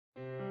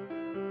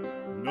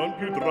Non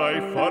più tra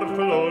i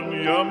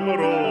farfalloni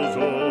amoroso,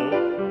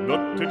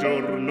 notte e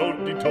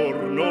giorno di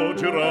torno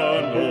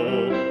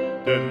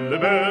girano, delle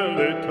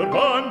belle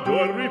turbando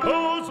al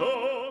riposo.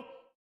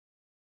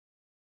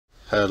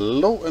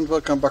 Hello and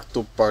welcome back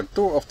to part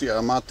 2 of the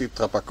Amati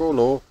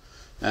Trabaccolo,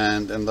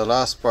 and in the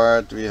last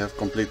part we have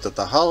completed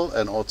the hull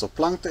and also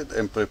planked it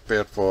and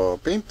prepared for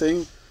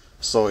painting.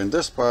 So in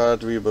this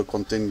part we will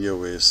continue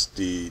with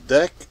the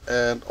deck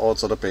and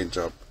also the paint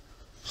job.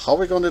 How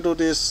we're going to do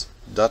this,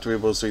 that we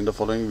will see in the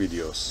following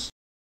videos.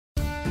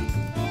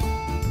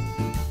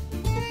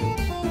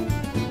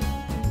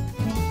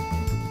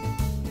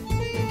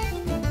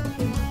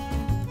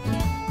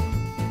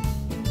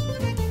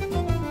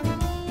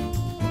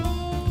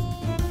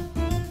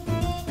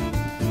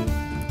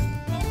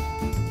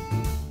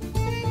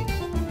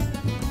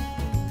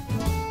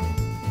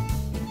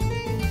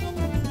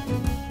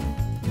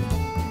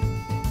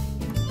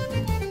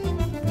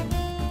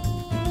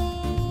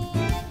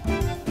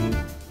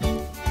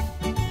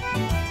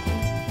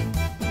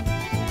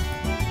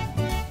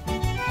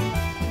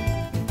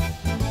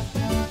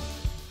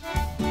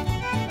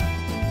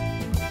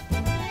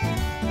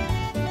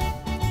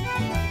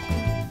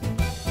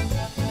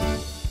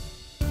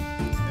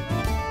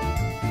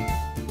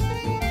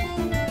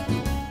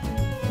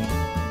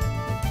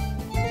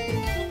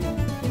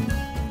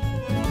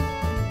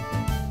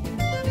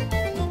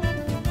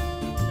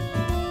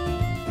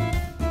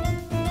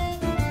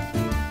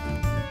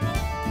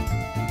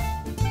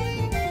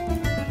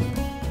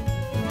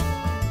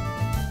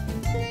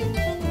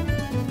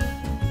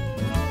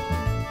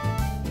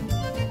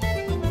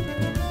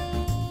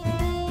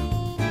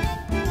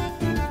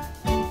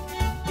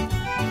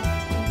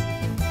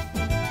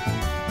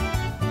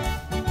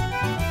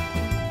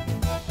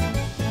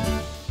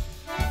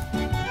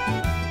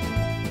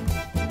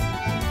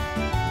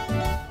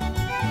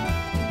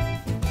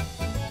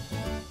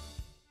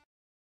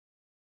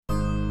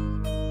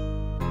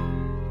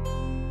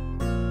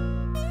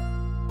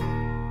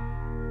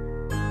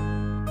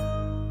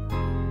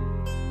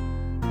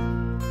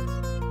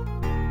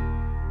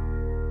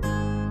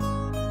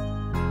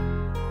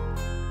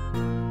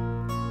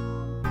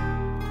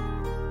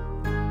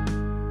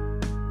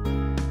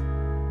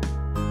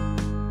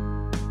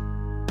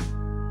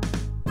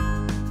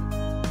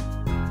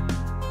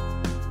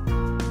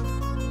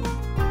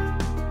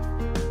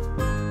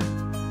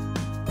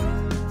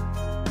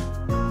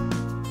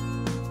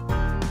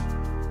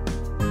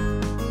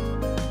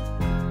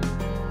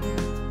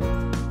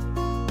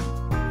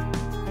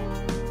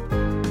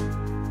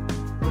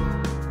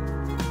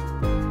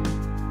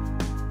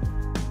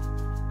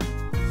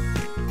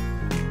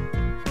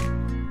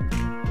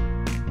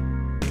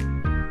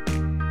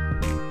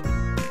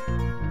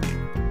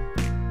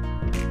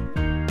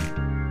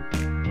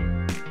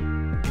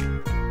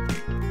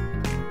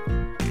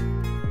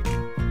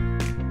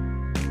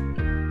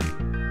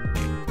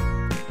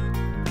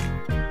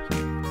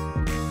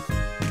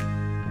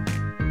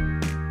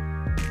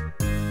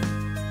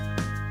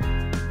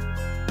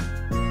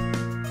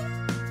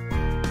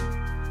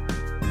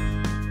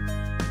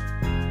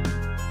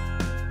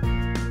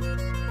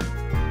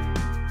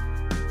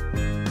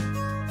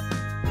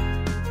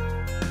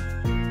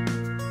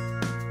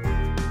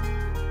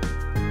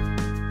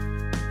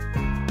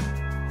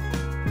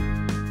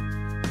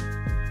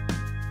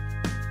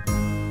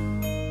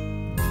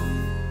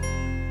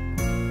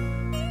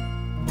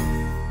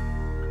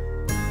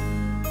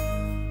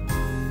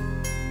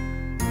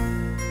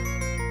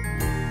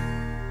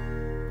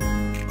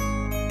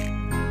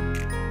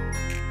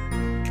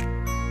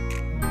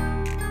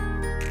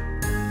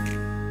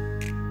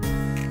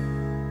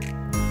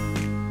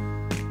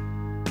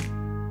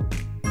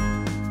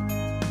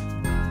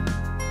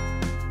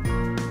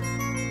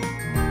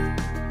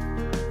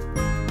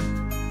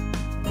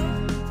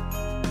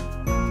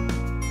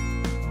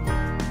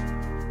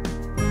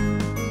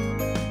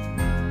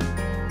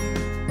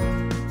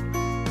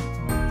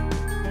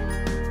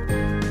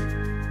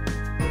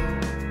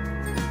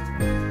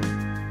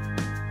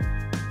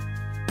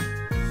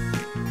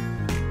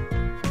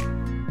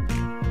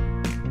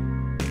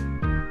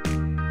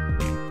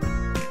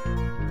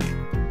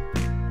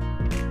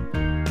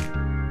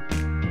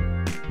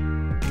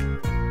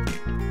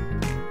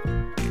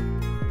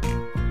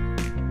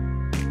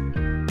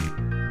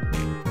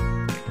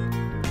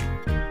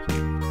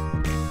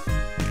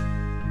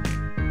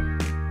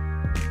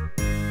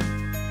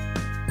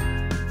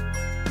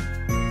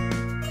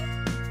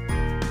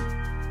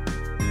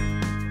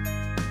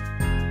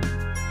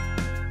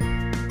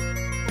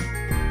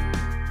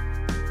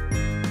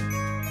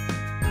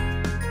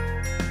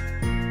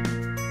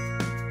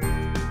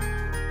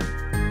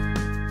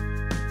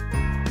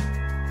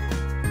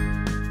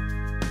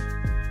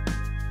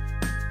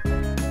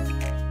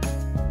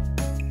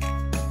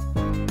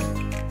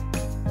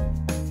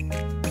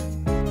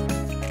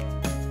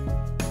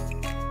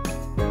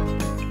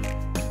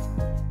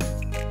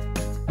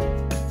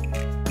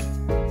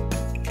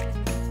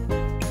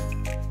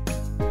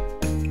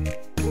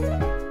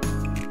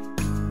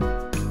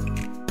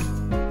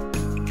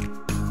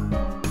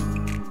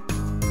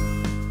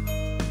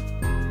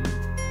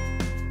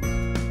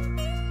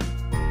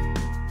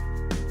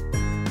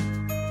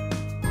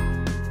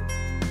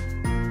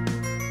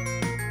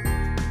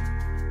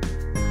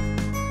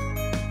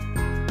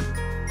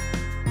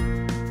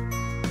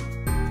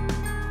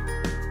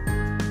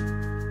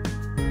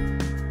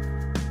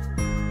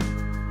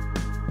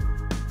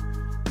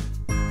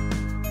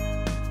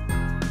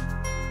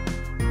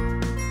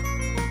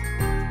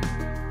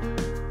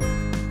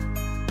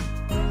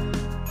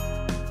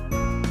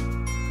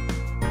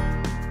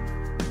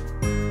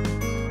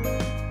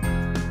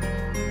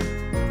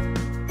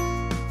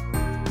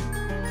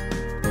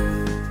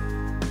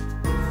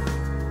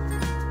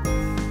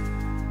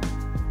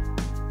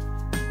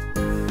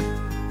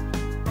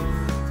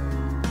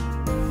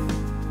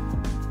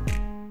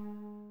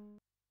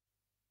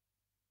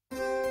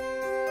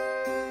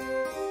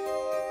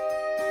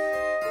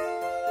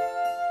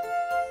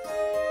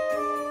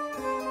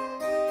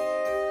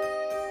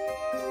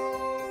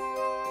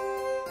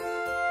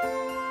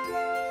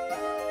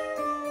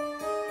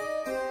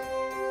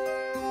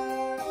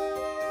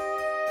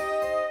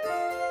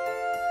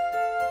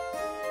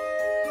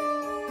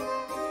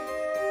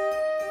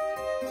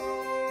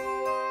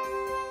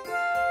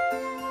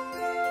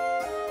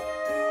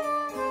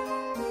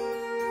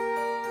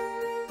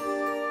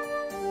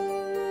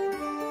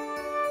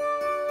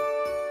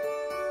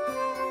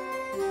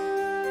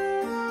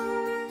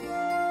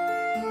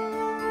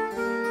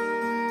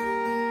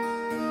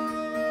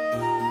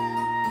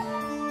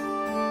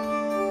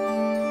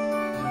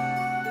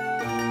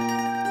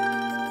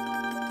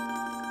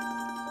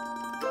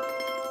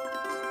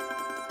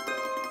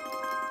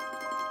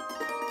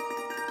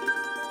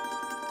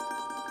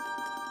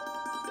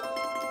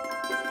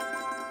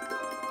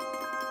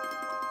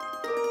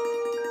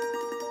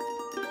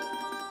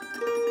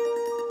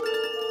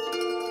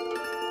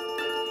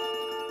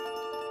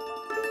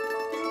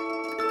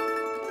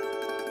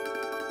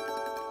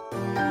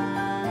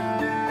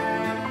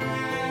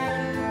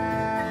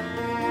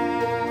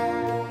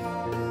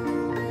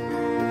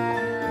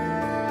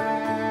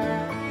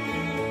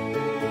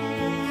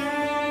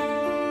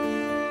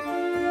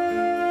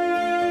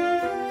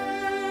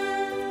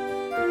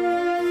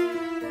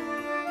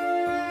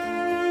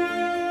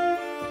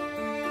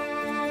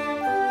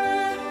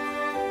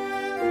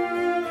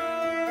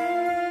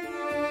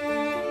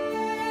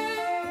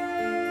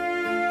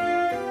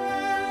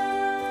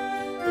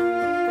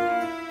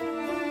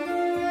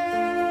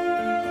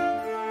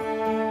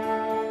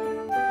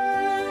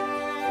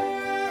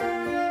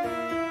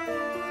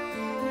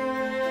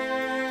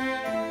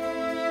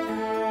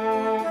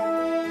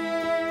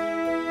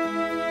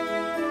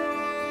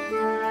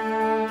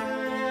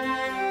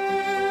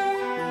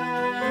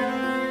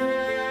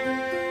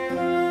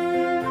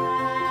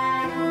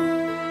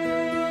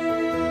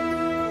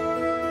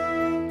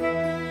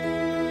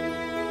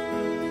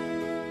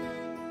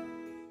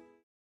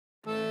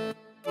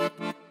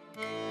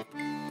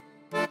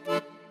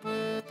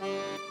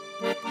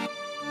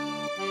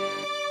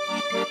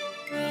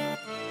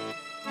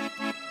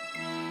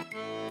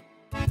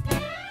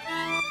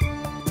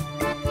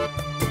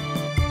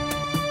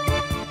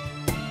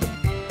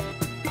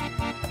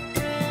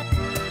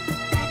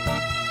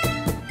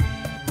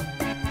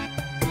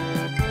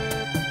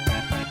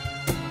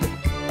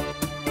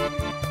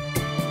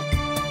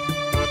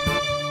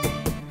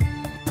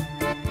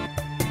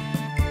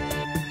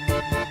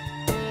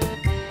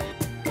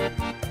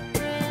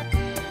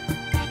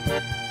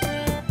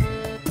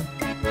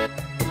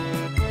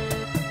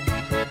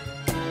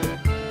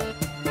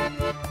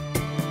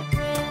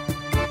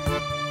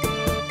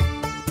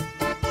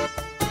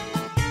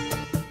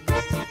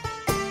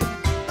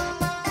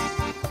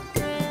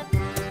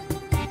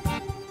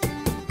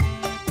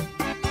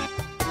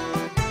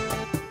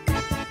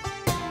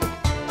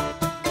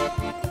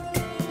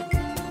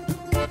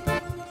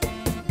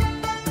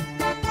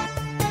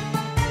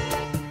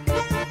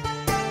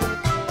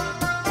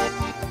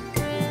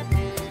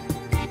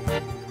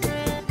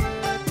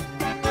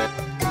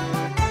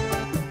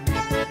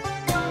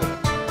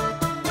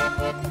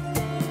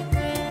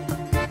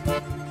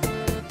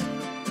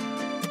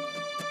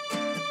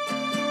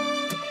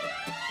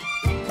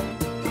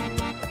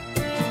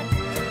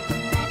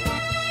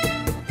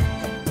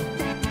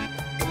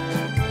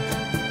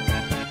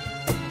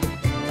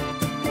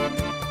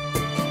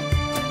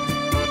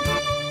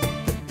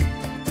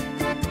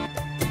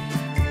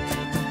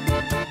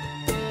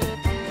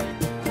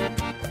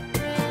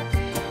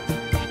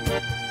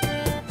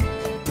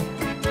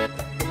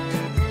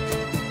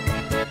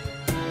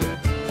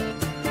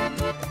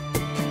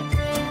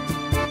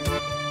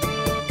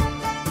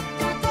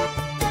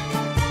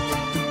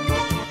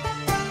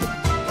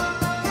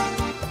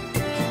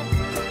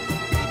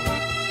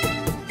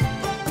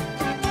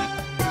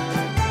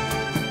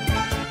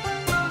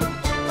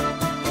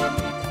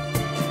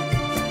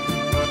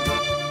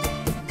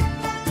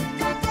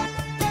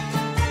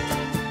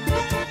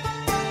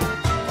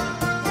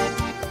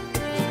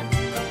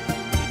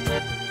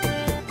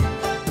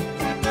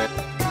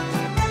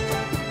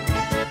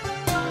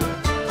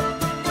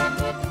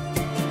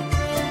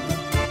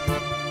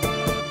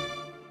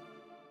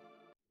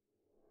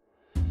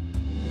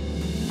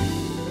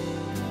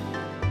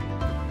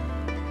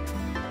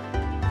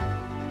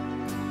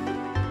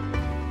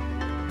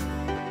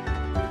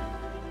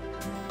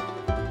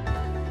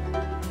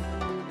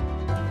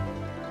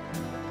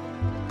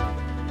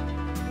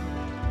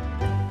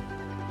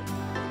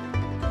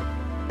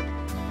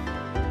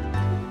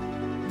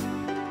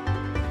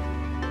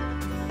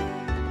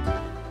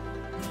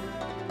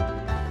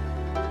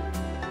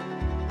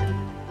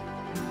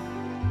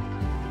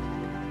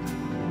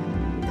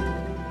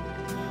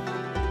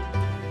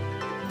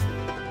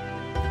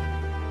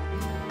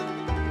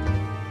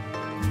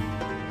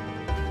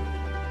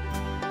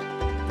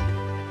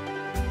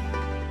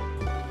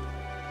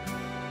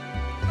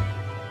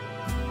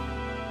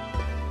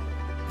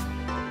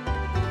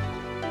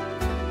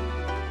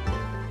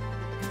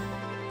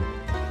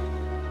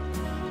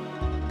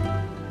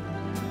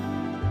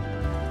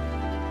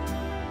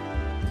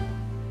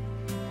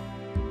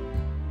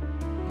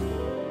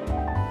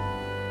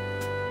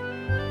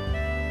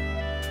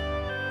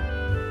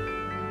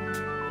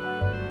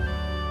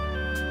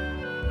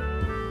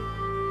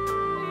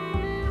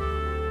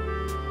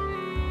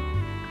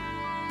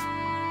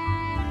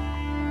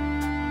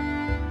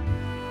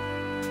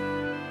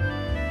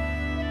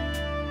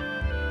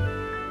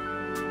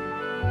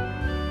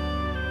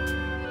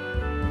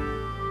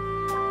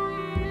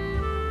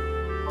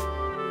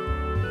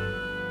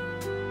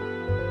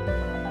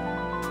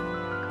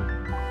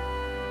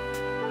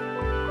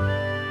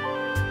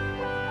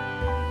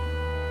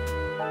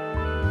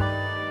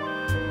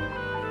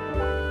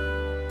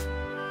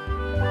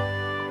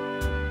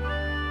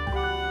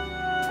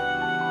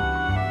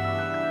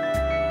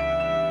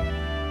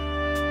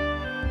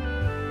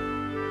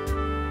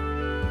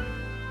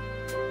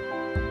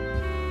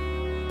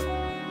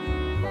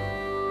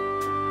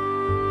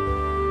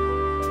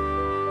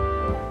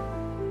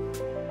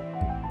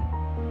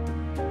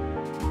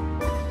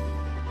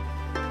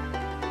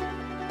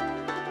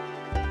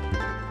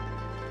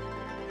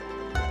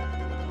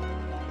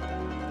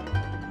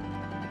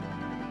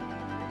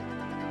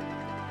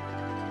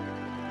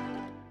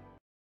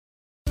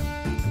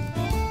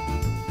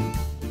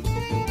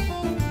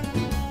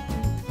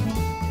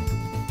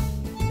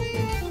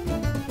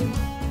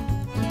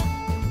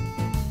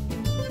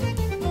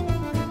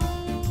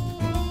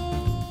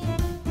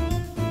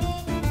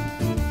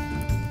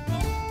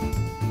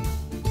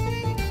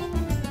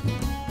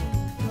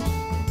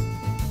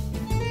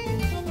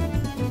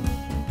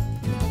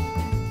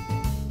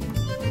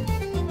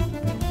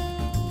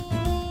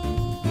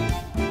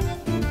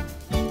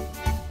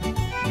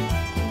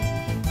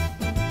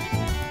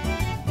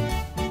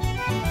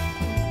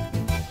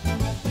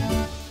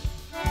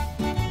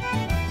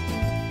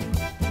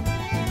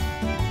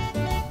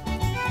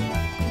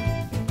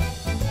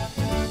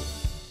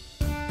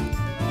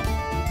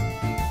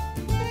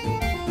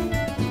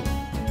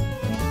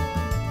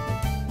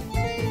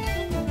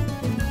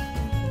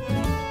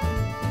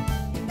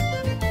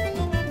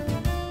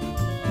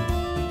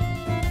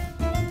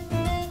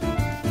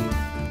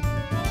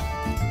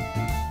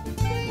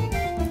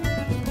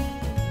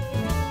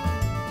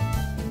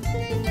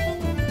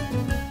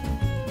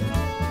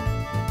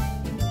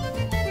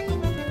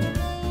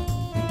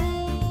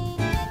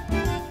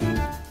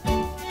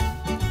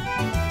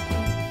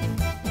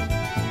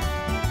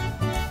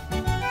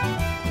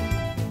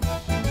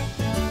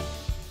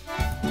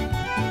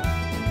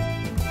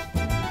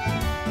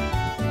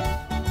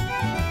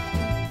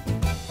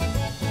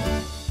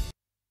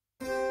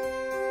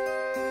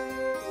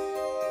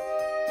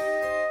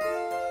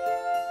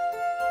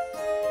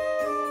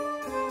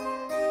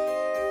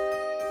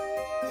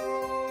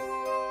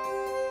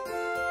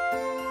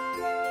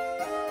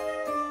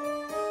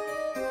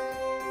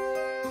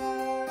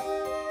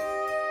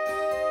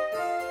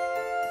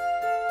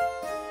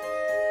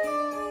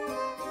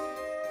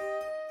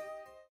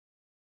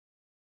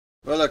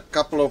 Well, a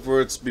couple of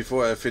words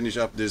before I finish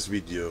up this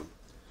video.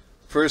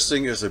 First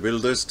thing is a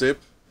builder's tip,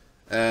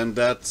 and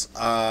that's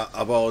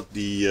about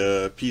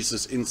the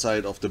pieces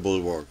inside of the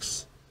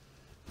bulwarks.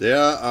 They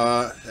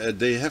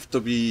have to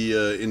be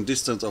in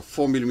distance of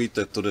 4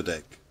 mm to the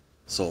deck.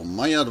 So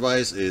my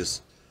advice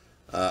is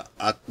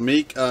I'd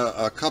make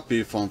a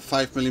copy from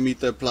 5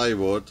 mm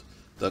plywood.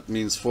 That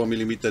means 4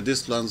 mm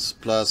distance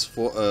plus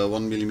 1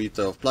 mm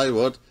of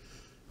plywood,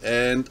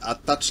 and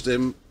attach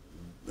them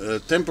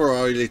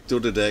temporarily to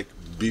the deck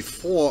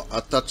before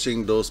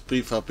attaching those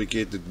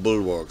prefabricated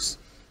bulwarks,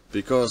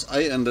 because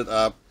I ended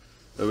up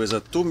with a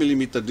 2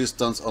 mm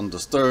distance on the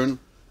stern,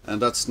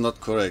 and that's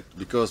not correct,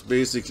 because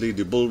basically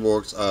the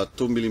bulwarks are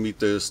 2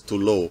 mm too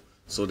low,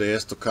 so they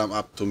have to come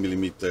up 2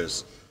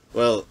 mm.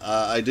 Well,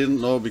 I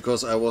didn't know,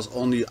 because I was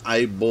only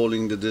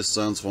eyeballing the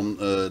distance from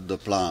the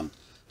plan,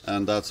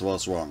 and that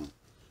was wrong.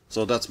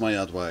 So that's my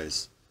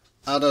advice.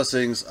 Other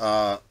things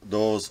are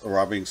those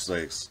rubbing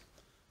stakes.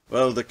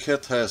 Well, the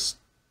kit has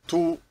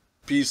 2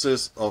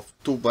 pieces of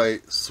 2 by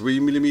 3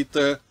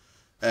 mm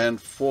and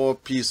 4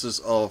 pieces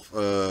of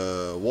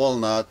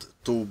walnut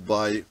 2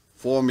 by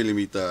 4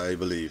 mm, I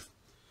believe.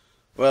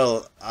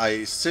 Well,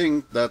 I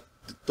think that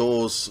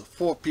those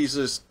 4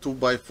 pieces 2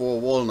 by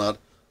 4 walnut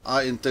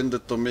are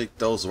intended to make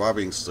those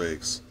rubbing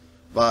stakes.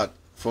 But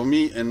for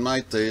me, in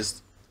my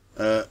taste,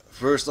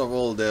 first of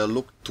all, they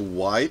look too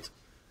white,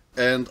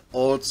 and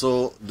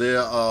also they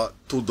are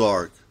too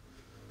dark.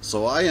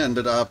 So I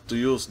ended up to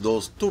use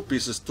those 2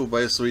 pieces 2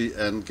 by 3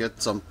 and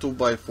get some 2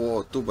 by 4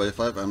 or 2 by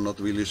 5, I'm not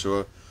really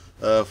sure,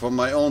 from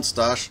my own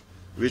stash,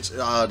 which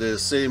are the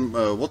same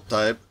wood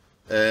type,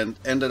 and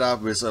ended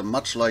up with a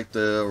much like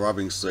the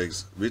rubbing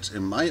stakes, which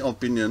in my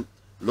opinion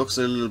looks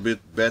a little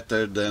bit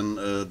better than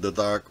the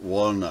dark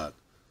walnut.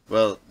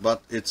 Well,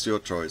 but it's your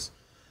choice.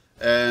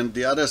 And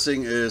the other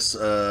thing is,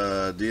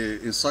 the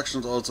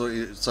instructions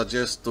also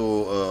suggest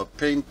to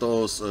paint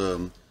those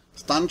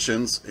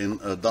stanchions in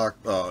dark,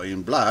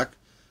 in black.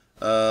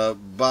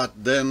 But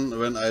then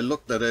when I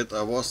looked at it,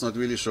 I was not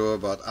really sure.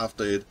 But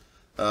after it,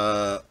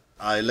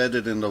 I let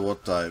it in the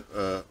wood type,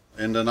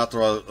 in the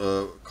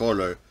natural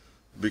color,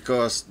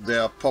 because they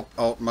are pop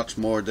out much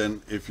more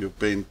than if you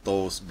paint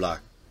those black.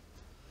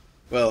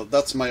 Well,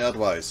 that's my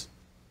advice.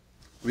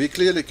 We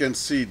clearly can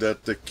see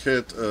that the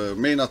kit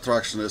main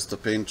attraction is the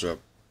paint job.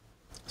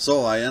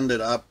 So I ended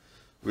up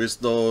with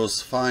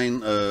those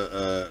fine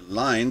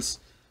lines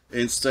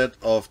instead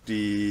of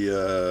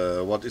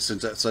the what is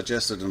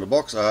suggested in the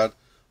box art,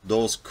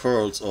 those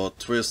curls or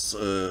twists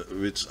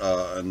which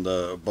are in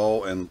the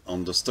bow and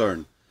on the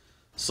stern.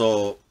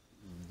 So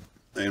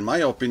in my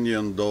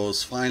opinion,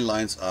 those fine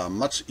lines are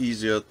much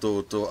easier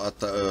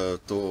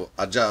to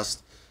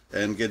adjust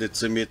and get it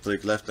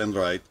symmetric left and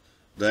right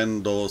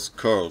than those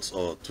curls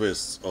or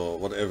twists or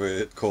whatever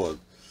it's called.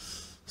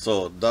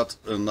 So that's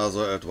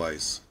another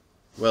advice.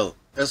 Well,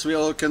 as we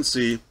all can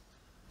see,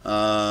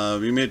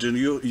 we made a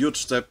huge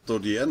step to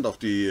the end of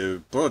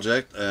the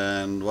project,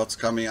 and what's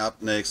coming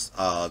up next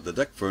are the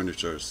deck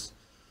furnitures.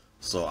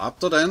 So up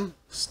to then,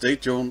 stay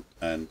tuned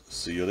and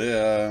see you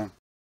there.